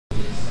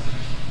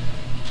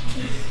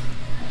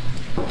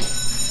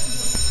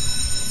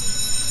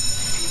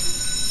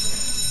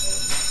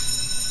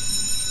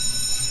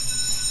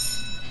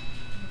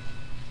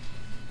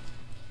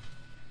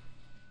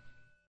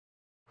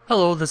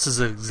Hello, this is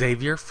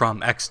Xavier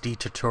from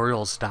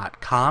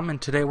xdtutorials.com,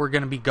 and today we're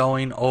going to be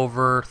going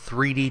over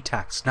 3D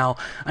text. Now,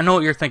 I know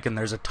what you're thinking,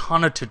 there's a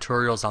ton of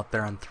tutorials out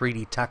there on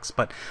 3D text,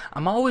 but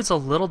I'm always a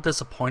little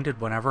disappointed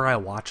whenever I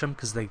watch them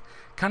because they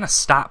kind of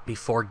stop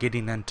before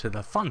getting into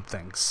the fun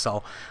things.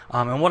 So,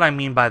 and what I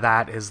mean by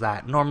that is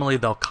that normally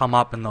they'll come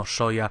up and they'll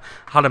show you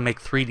how to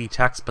make 3D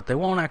text, but they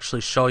won't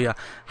actually show you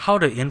how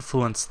to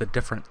influence the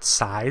different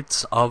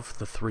sides of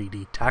the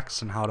 3D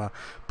text and how to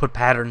put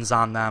patterns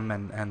on them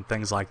and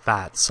things like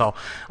that. So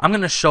I'm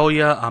going to show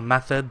you a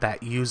method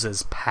that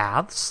uses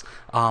paths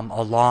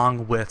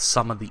along with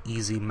some of the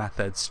easy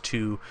methods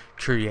to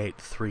create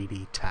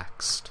 3D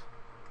text.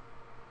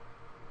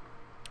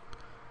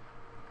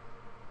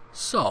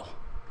 So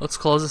let's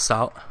close this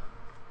out,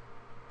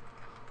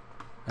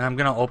 and I'm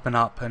going to open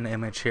up an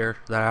image here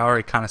that I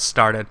already kind of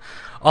started.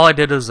 All I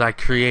did is I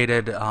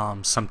created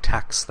some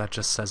text that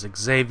just says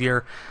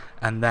Xavier,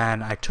 and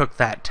then I took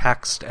that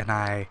text and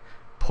I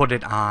put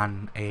it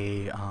on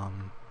a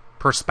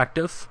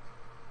perspective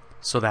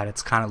so that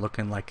it's kind of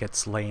looking like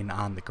it's laying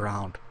on the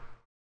ground.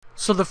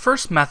 So the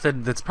first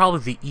method, that's probably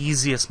the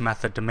easiest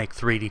method to make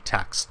 3D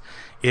text,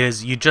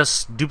 is you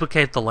just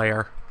duplicate the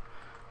layer,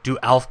 do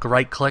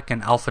right click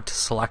and alpha to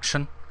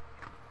selection,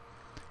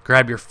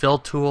 grab your fill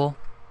tool,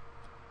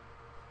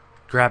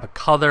 grab a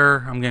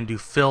color. I'm going to do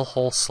fill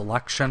hole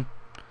selection,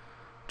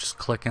 just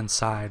click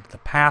inside the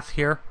path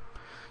here.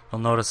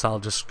 You'll notice I'll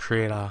just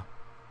create a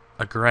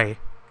gray.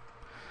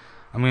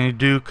 I'm going to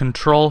do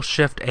Control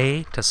Shift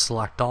A to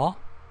select all.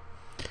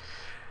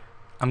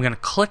 I'm going to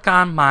click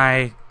on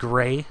my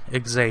gray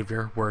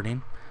Xavier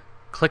wording,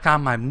 click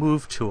on my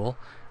move tool.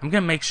 I'm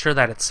going to make sure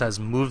that it says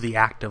move the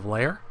active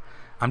layer.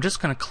 I'm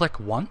just going to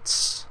click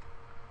once,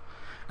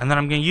 and then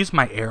I'm going to use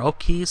my arrow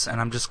keys and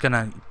I'm just going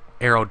to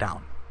arrow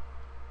down.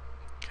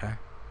 Okay.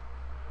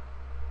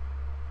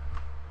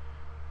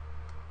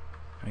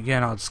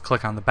 Again, I'll just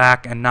click on the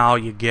back, and now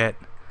you get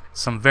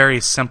some very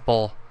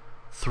simple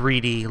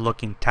 3D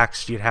looking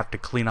text. You'd have to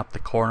clean up the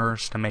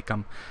corners to make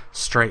them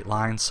straight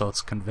lines so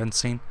it's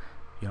convincing.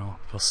 You know,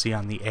 you'll see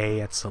on the A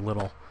it's a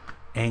little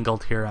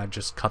angled here. I'd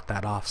just cut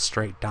that off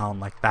straight down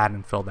like that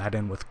and fill that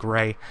in with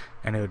gray,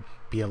 and it would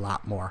be a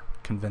lot more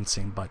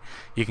convincing, but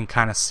you can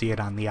kind of see it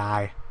on the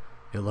eye.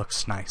 It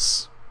looks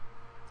nice.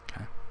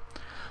 Okay.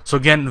 So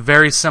again,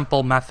 very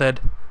simple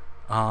method.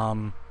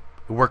 It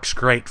works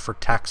great for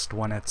text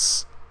when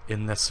it's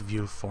in this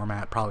view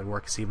format. Probably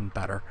works even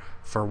better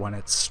for when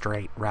it's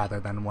straight rather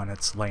than when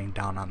it's laying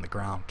down on the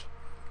ground.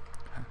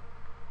 Okay.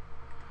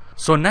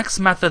 So next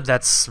method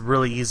that's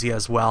really easy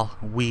as well,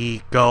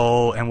 we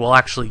go and we'll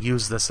actually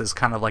use this as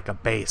kind of like a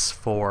base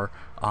for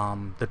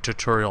the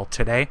tutorial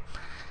today.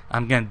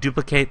 I'm going to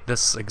duplicate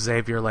this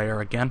Xavier layer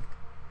again,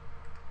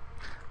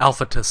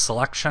 alpha to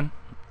selection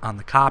on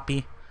the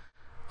copy.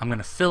 I'm going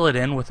to fill it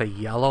in with a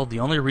yellow. The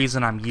only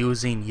reason I'm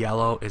using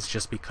yellow is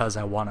just because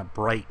I want a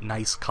bright,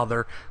 nice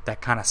color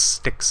that kind of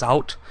sticks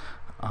out.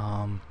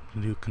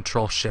 Do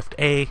Control Shift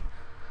A.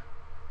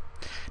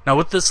 Now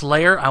with this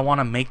layer, I want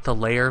to make the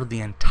layer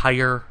the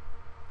entire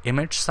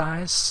image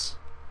size.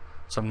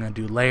 So I'm going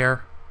to do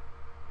layer,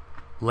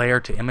 layer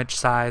to image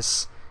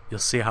size. You'll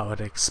see how it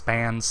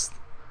expands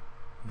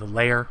the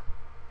layer.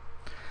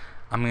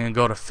 I'm going to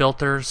go to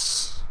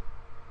filters,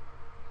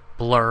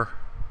 blur,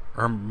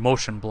 or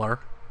motion blur.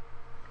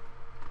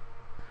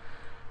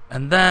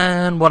 And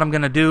then what I'm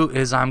going to do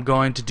is I'm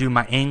going to do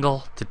my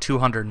angle to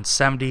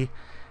 270, and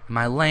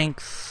my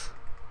length,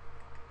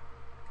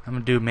 I'm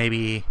going to do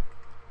maybe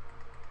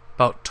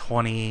about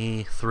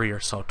 23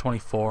 or so,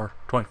 24,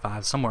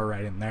 25, somewhere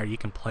right in there. You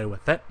can play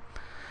with it.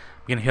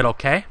 I'm going to hit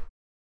OK.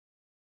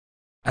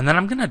 And then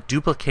I'm going to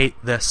duplicate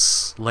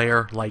this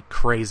layer like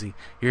crazy.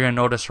 You're going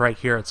to notice right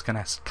here it's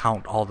going to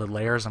count all the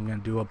layers. I'm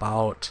going to do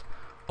about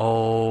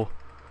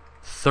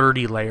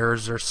 30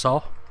 layers or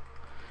so.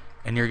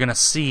 And you're going to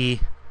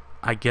see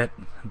I get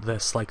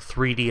this like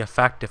 3D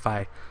effect. If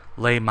I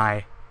lay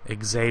my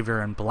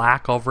Xavier in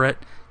black over it,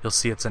 you'll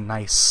see it's a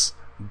nice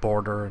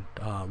border.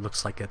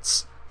 Looks like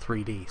it's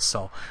 3D.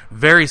 So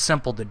very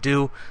simple to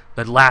do.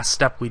 The last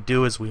step we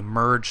do is we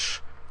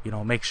merge. You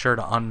know, make sure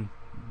to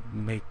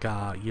make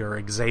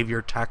your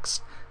Xavier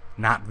text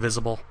not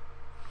visible.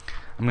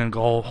 I'm going to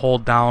go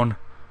hold down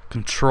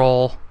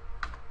Control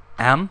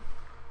M,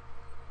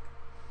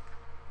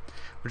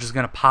 which is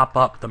going to pop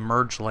up the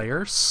merge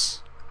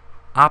layers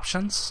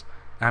options,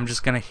 and I'm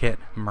just going to hit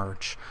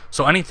merge.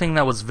 So anything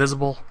that was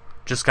visible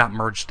just got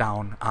merged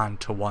down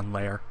onto one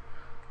layer,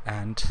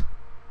 and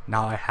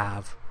now I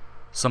have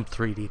some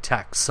 3D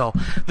text. So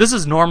this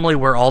is normally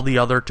where all the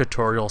other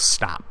tutorials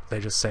stop. They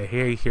just say,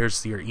 hey,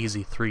 here's your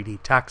easy 3D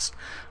text.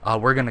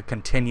 We're going to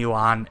continue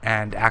on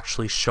and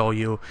actually show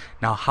you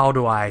now how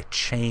do I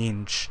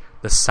change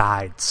the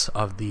sides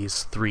of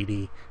these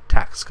 3D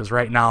text, because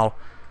right now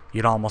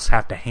you'd almost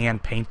have to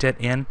hand paint it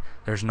in.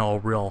 There's no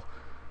real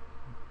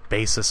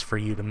basis for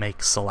you to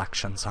make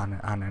selections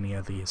on any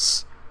of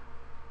these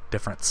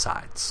different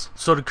sides.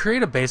 So to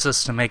create a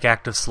basis to make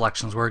active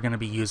selections, we're going to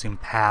be using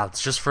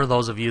paths. Just for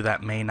those of you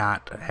that may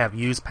not have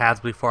used paths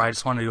before, I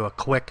just want to do a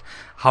quick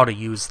how to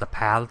use the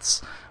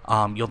paths.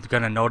 You're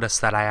going to notice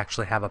that I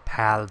actually have a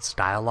paths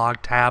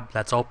dialog tab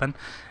that's open,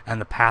 and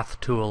the path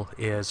tool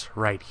is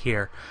right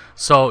here.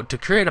 So to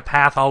create a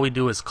path, all we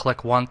do is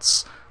click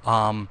once.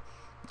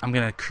 I'm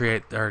going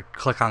to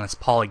click on this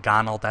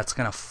polygonal. That's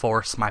going to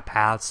force my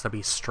paths to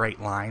be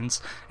straight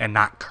lines and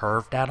not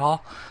curved at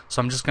all.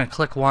 So I'm just going to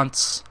click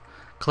once,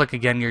 click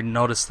again. You'll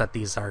notice that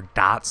these are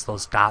dots.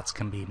 Those dots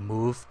can be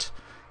moved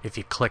if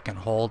you click and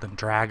hold and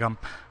drag them.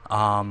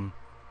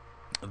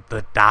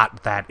 The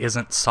dot that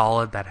isn't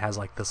solid, that has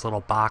like this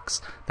little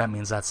box, that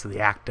means that's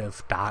the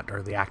active dot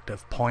or the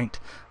active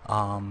point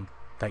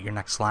that your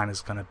next line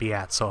is going to be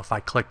at. So if I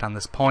clicked on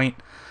this point,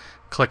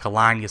 click a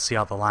line, you see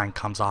how the line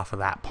comes off of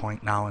that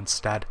point now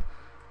instead,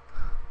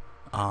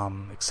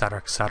 etc.,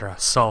 etc.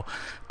 So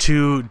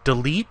to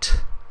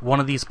delete one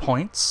of these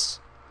points,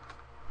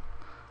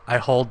 I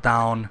hold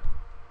down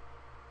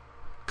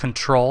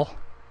Control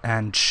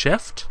and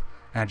Shift,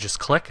 and I just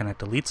click and it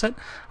deletes it.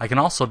 I can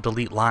also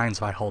delete lines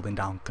by holding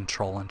down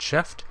Control and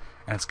Shift,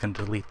 and it's going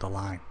to delete the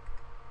line.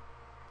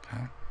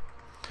 Okay.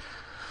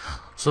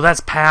 So that's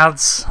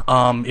paths.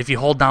 If you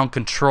hold down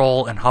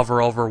Control and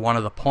hover over one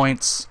of the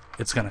points,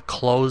 it's going to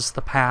close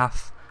the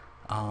path.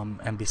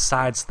 And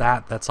besides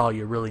that, that's all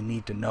you really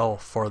need to know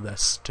for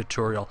this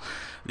tutorial.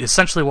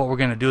 Essentially what we're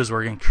going to do is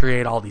we're going to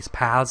create all these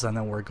paths, and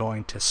then we're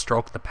going to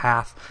stroke the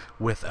path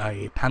with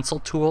a pencil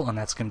tool, and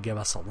that's going to give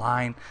us a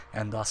line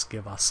and thus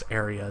give us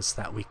areas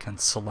that we can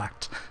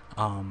select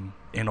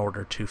in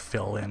order to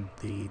fill in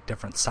the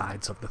different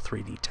sides of the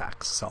 3D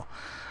text. So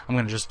I'm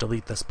going to just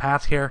delete this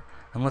path here,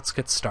 and let's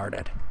get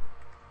started.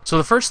 So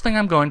the first thing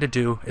I'm going to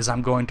do is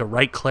I'm going to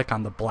right click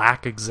on the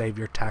black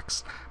Xavier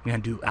text. I'm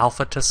going to do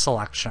alpha to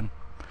selection,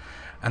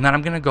 and then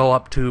I'm going to go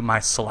up to my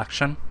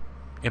selection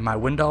in my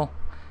window,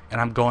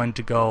 and I'm going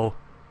to go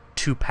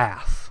to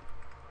path.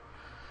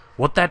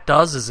 What that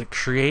does is it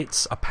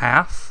creates a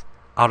path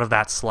out of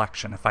that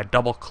selection. If I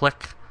double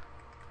click,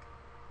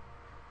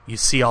 you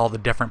see all the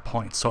different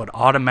points. So it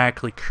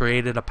automatically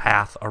created a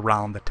path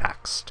around the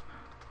text.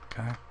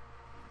 Okay.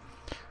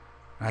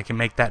 And I can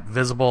make that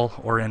visible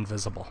or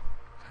invisible.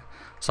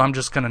 So I'm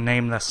just going to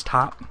name this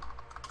top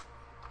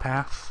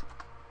path.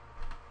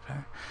 Okay.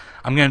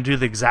 I'm going to do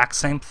the exact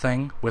same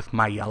thing with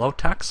my yellow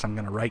text. I'm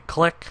going to right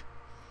click,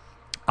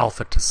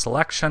 alpha to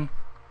selection,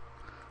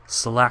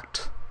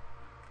 select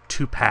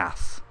to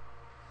path.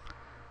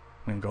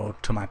 I'm going to go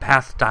to my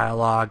path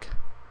dialog.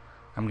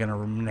 I'm going to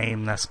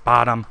rename this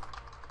bottom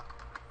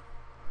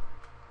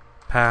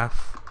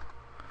path,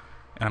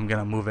 and I'm going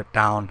to move it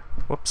down.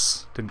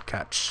 Whoops, didn't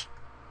catch.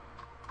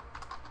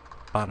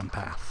 Bottom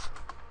path.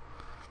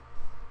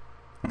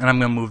 And I'm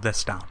going to move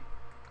this down.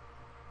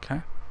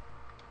 Okay.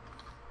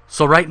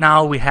 So right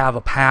now we have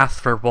a path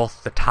for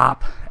both the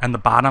top and the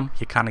bottom.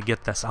 You kind of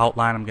get this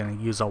outline. I'm going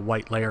to use a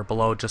white layer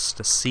below just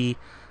to see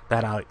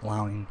that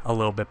outline a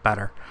little bit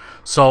better.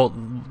 So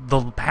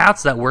the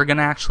paths that we're going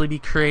to actually be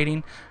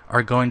creating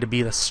are going to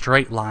be the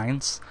straight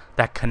lines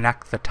that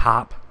connect the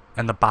top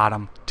and the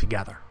bottom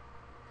together.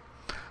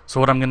 So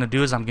what I'm going to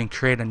do is I'm going to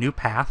create a new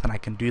path, and I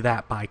can do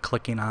that by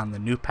clicking on the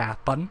new path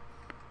button.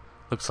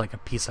 Looks like a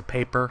piece of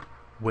paper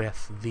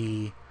with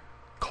the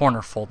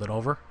corner folded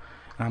over,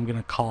 and I'm going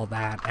to call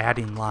that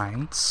adding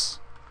lines.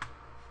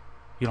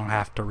 You don't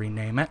have to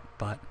rename it,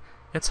 but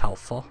it's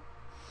helpful.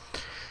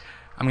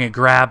 I'm going to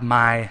grab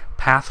my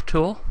path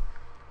tool,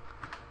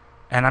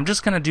 and I'm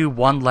just going to do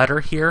one letter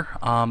here,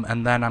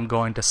 and then I'm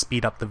going to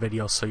speed up the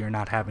video so you're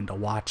not having to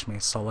watch me.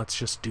 So let's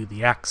just do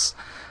the X.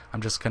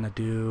 I'm just going to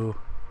do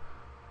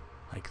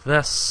like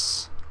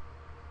this.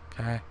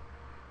 Okay.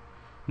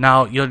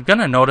 Now you're going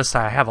to notice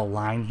that I have a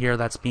line here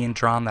that's being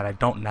drawn that I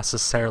don't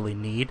necessarily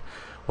need.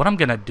 What I'm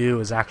going to do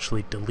is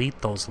actually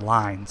delete those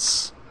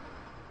lines,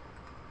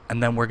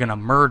 and then we're going to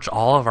merge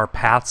all of our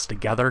paths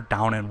together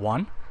down in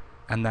one,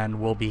 and then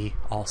we'll be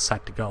all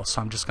set to go.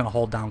 So I'm just going to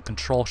hold down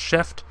Control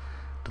Shift,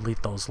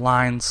 delete those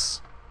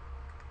lines.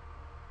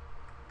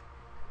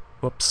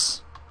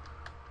 Whoops.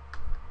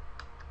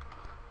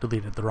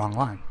 Deleted the wrong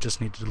line.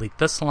 Just need to delete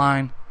this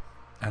line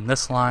and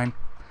this line,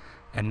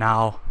 and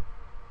now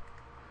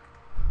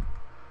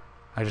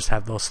I just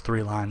have those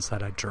three lines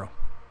that I drew.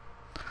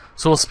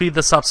 So we'll speed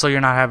this up so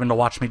you're not having to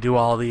watch me do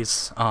all of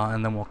these,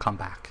 and then we'll come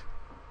back.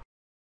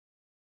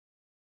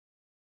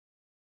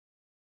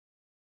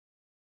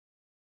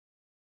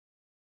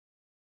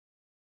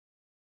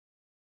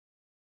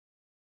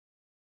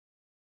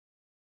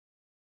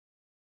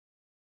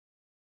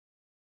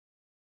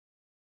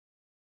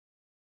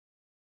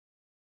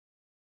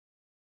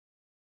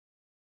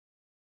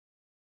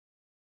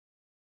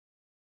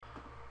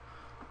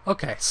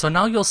 Okay, so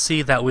now you'll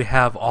see that we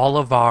have all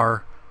of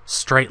our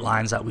straight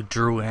lines that we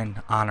drew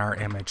in on our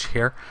image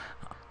here.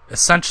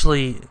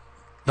 Essentially,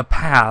 the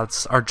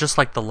paths are just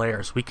like the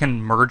layers. We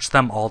can merge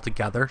them all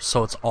together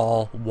so it's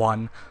all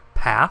one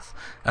path,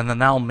 and then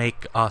that'll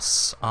make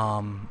us,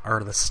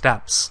 or the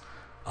steps,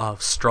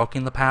 of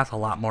stroking the path a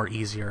lot more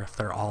easier if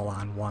they're all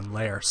on one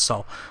layer.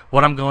 So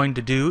what I'm going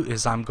to do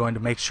is I'm going to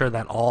make sure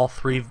that all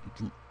three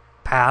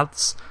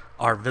paths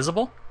are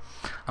visible.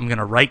 I'm going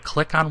to right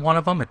click on one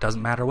of them, it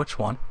doesn't matter which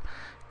one,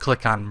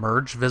 click on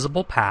merge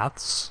visible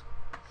paths,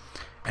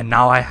 and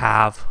now I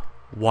have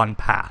one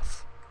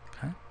path.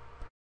 Okay.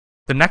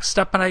 The next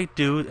step that I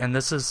do, and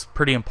this is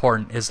pretty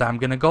important, is that I'm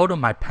going to go to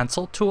my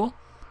pencil tool,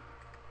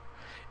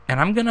 and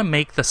I'm going to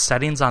make the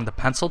settings on the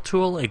pencil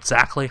tool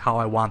exactly how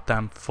I want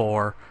them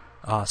for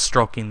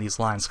stroking these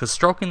lines, because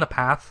stroking the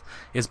path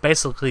is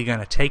basically going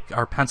to take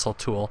our pencil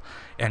tool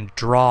and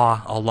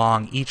draw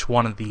along each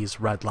one of these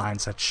red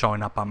lines that's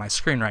showing up on my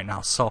screen right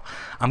now. So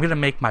I'm going to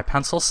make my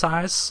pencil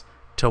size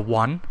to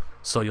 1,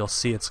 so you'll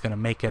see it's going to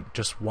make it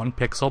just 1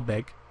 pixel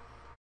big.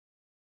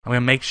 I'm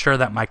going to make sure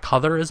that my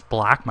color is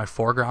black, my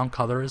foreground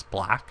color is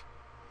black,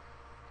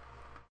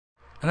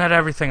 and that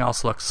everything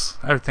else looks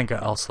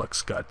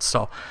good.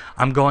 So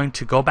I'm going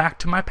to go back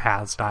to my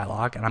paths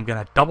dialog, and I'm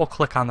going to double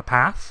click on the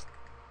path.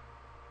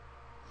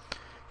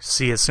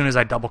 See, as soon as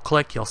I double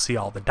click, you'll see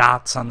all the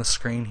dots on the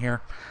screen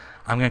here.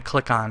 I'm going to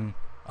click on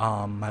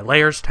my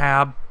layers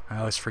tab. I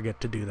always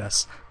forget to do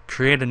this.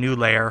 Create a new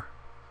layer,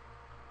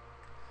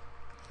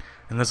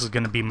 and this is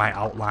going to be my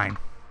outline.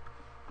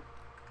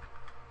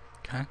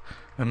 Okay, I'm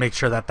going to make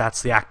sure that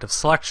that's the active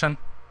selection.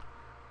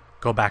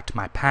 Go back to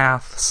my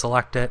path,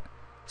 select it,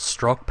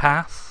 stroke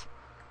path.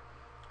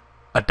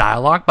 A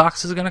dialog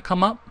box is going to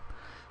come up.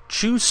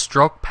 Choose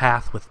stroke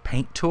path with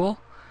paint tool,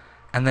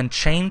 and then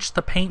change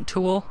the paint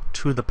tool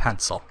to the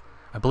pencil.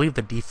 I believe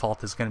the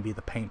default is going to be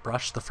the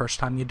paintbrush the first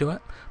time you do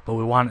it, but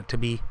we want it to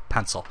be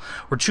pencil.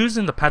 We're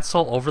choosing the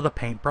pencil over the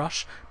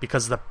paintbrush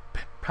because the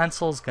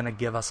pencil is going to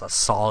give us a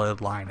solid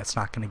line. It's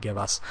not going to give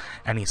us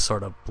any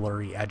sort of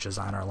blurry edges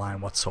on our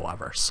line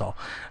whatsoever. So,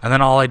 and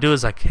then all I do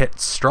is I hit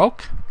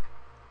stroke,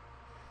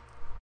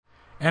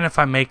 and if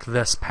I make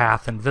this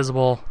path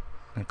invisible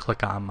and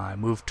click on my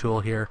move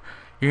tool here,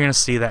 you're going to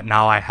see that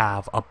now I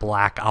have a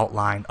black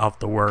outline of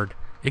the word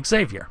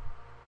Xavier.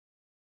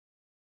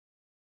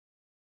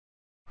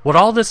 What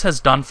all this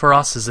has done for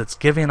us is it's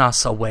giving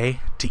us a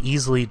way to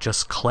easily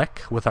just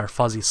click with our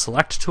fuzzy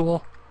select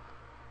tool,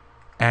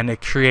 and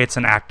it creates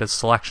an active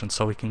selection,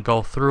 so we can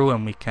go through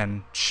and we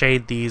can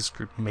shade these,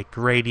 make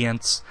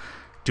gradients,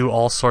 do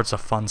all sorts of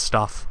fun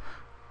stuff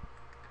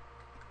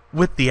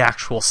with the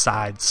actual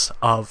sides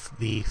of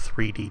the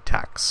 3D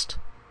text.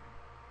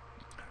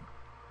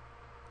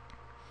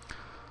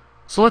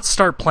 So let's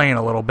start playing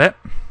a little bit.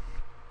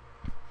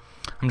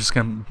 I'm just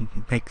going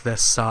to make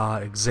this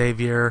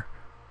Xavier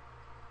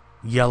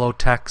yellow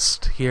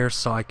text here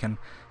so I can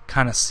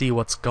kind of see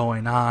what's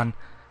going on.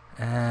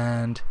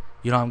 And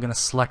I'm going to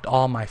select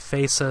all my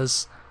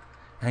faces.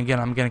 And again,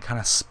 I'm going to kind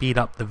of speed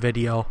up the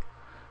video,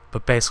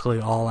 but basically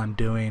all I'm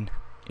doing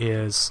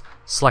is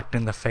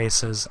selecting the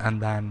faces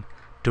and then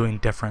doing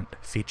different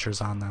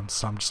features on them.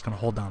 So I'm just going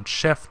to hold down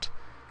Shift,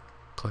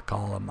 click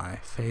all of my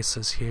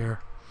faces here.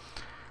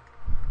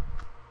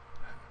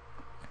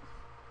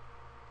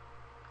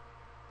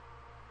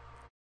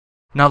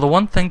 Now the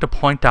one thing to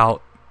point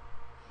out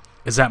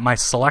is that my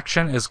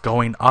selection is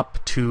going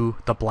up to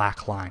the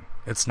black line.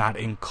 It's not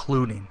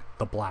including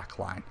the black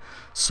line.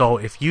 So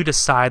if you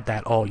decide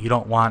that, you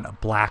don't want a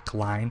black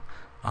line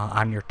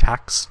on your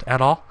text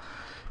at all,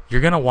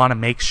 you're going to want to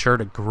make sure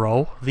to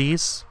grow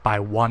these by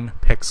 1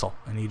 pixel.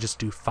 And you just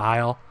do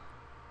File,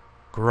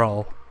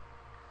 Grow.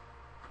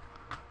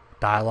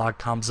 Dialog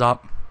comes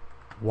up,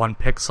 1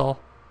 pixel,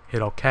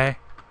 hit OK.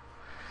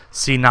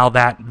 See, now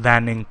that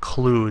then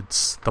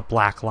includes the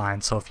black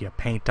line, so if you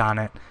paint on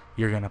it,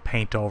 you're going to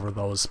paint over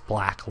those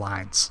black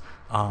lines.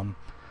 I'm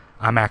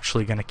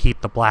actually going to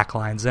keep the black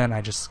lines in. I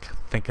just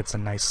think it's a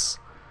nice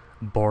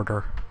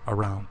border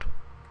around.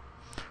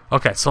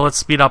 Okay, so let's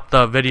speed up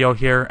the video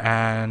here,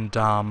 and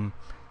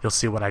you'll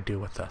see what I do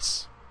with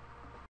this.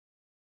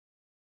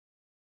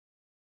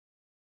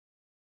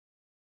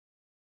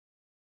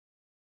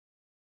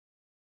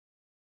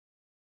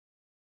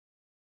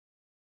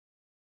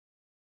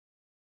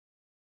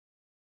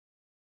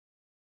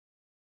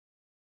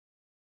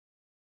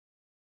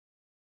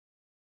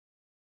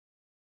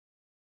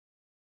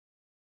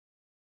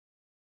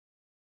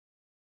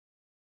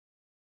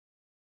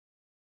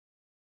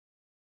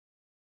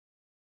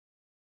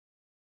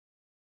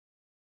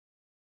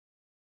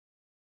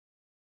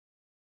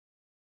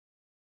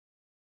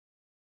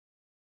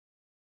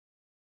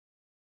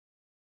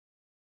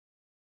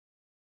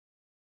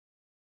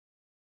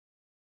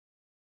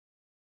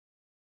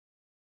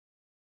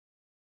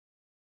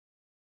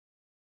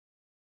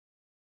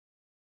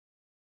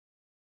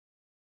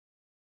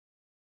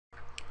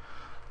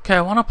 Okay,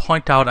 I want to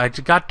point out I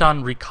got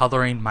done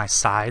recoloring my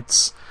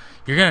sides.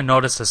 You're going to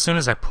notice as soon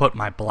as I put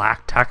my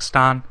black text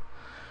on,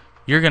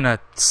 you're going to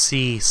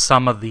see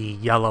some of the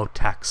yellow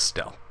text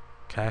still.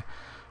 Okay,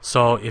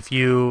 so if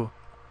you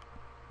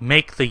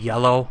make the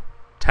yellow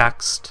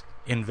text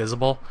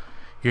invisible,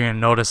 you're going to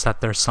notice that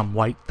there's some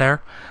white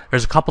there.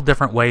 There's a couple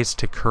different ways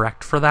to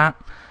correct for that.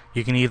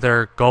 You can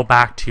either go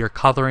back to your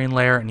coloring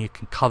layer and you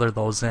can color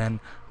those in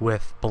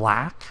with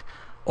black,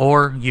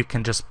 or you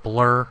can just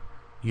blur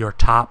your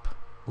top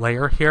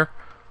layer here.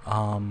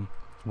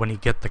 When you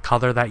get the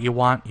color that you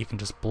want, you can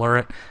just blur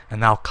it,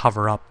 and that'll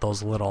cover up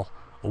those little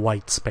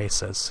white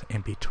spaces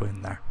in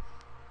between there.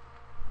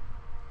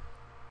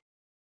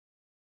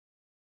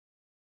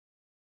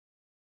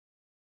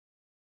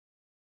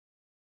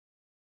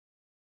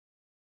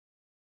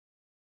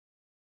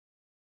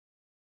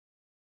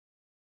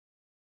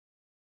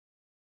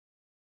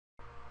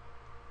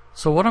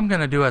 So what I'm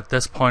going to do at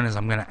this point is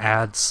I'm going to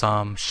add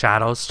some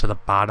shadows to the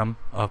bottom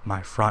of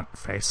my front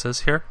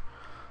faces here.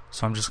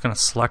 So I'm just going to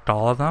select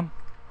all of them.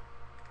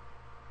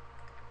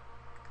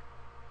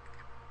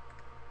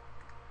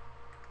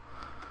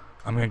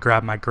 I'm going to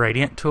grab my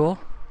gradient tool,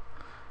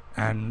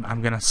 and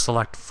I'm going to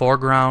select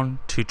foreground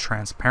to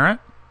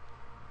transparent.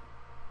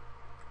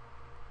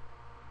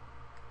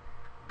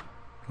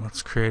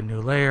 Let's create a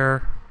new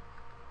layer.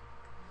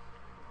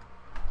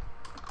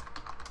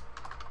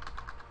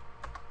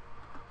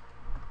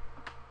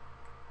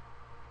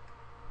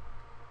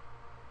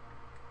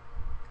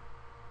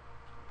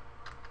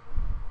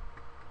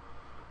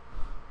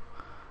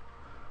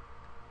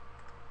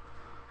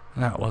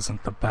 That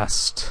wasn't the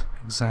best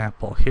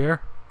example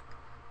here.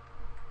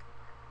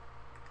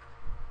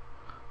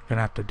 I'm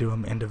gonna have to do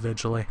them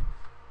individually.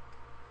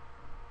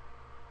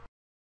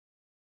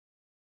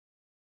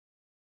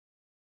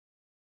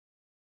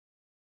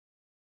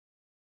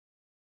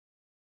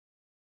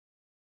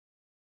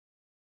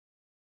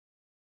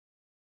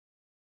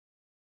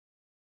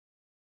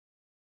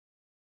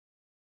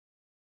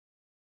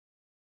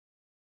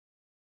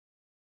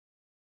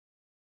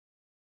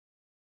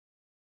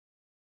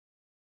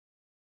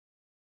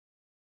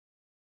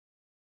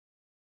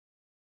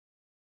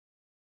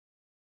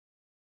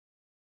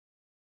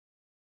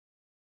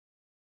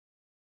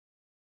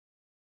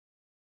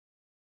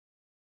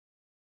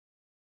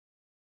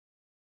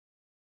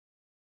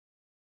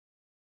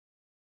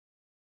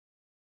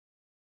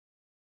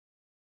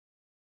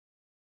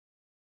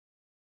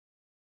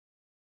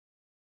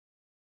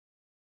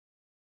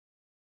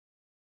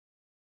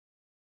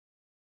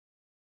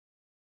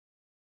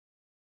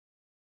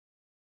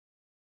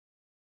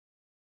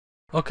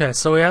 Okay,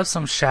 so we have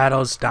some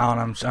shadows down.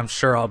 I'm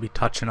sure I'll be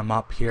touching them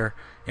up here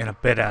in a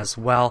bit as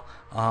well.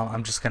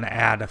 I'm just going to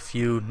add a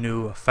few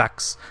new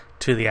effects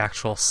to the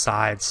actual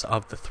sides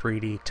of the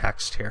 3D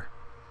text here.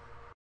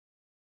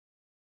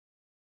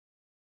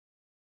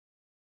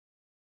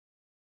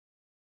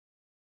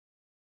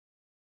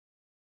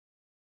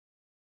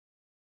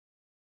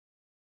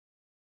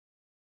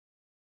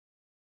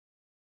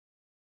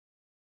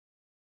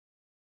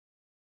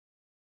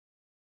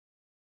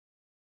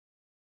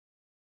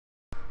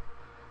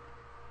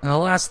 And the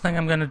last thing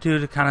I'm going to do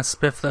to kind of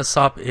spiff this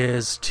up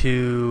is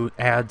to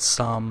add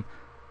some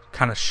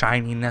kind of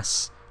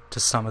shininess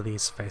to some of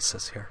these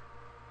faces here.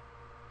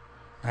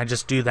 I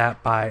just do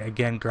that by,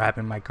 again,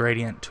 grabbing my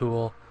gradient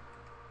tool.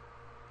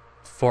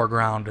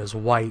 Foreground is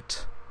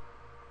white,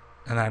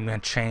 and then I'm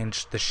going to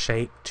change the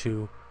shape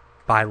to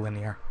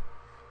bilinear.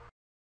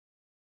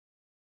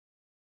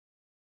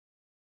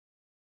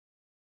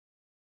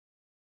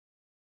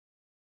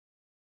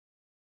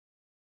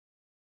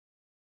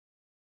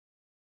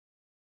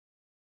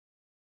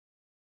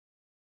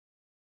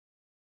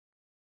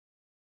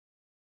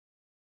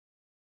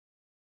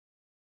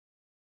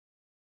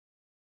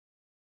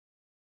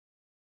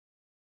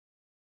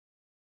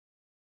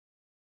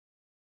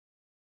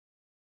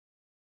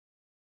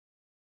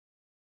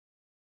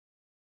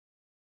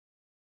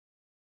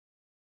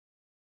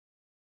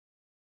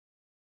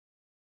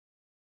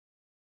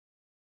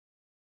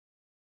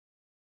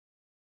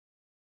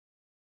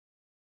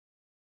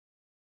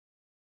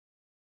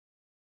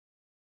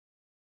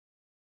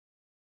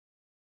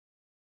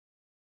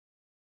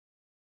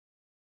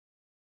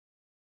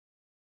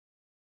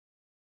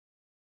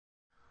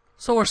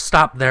 So we're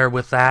stopped there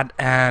with that,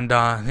 and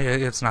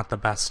it's not the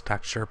best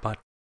texture, but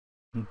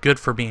good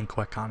for being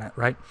quick on it,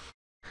 right?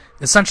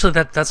 Essentially,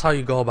 that's how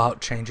you go about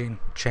changing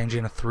a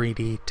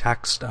 3D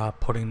text,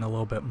 putting a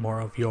little bit more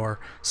of your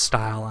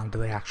style onto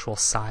the actual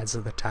sides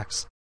of the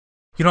text.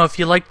 You know, if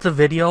you liked the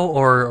video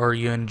or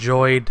you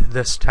enjoyed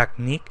this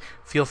technique,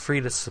 feel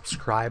free to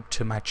subscribe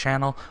to my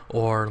channel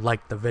or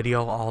like the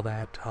video. All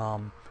that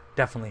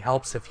definitely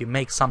helps. If you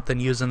make something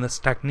using this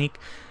technique,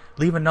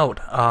 leave a note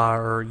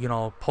or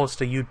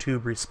post a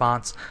YouTube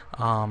response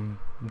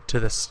to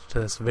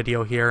this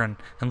video here and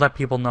let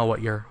people know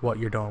what you're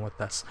doing with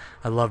this.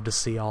 I love to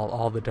see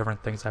all the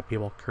different things that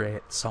people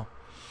create. So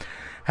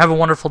have a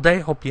wonderful day.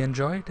 Hope you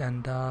enjoyed,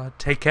 and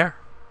take care.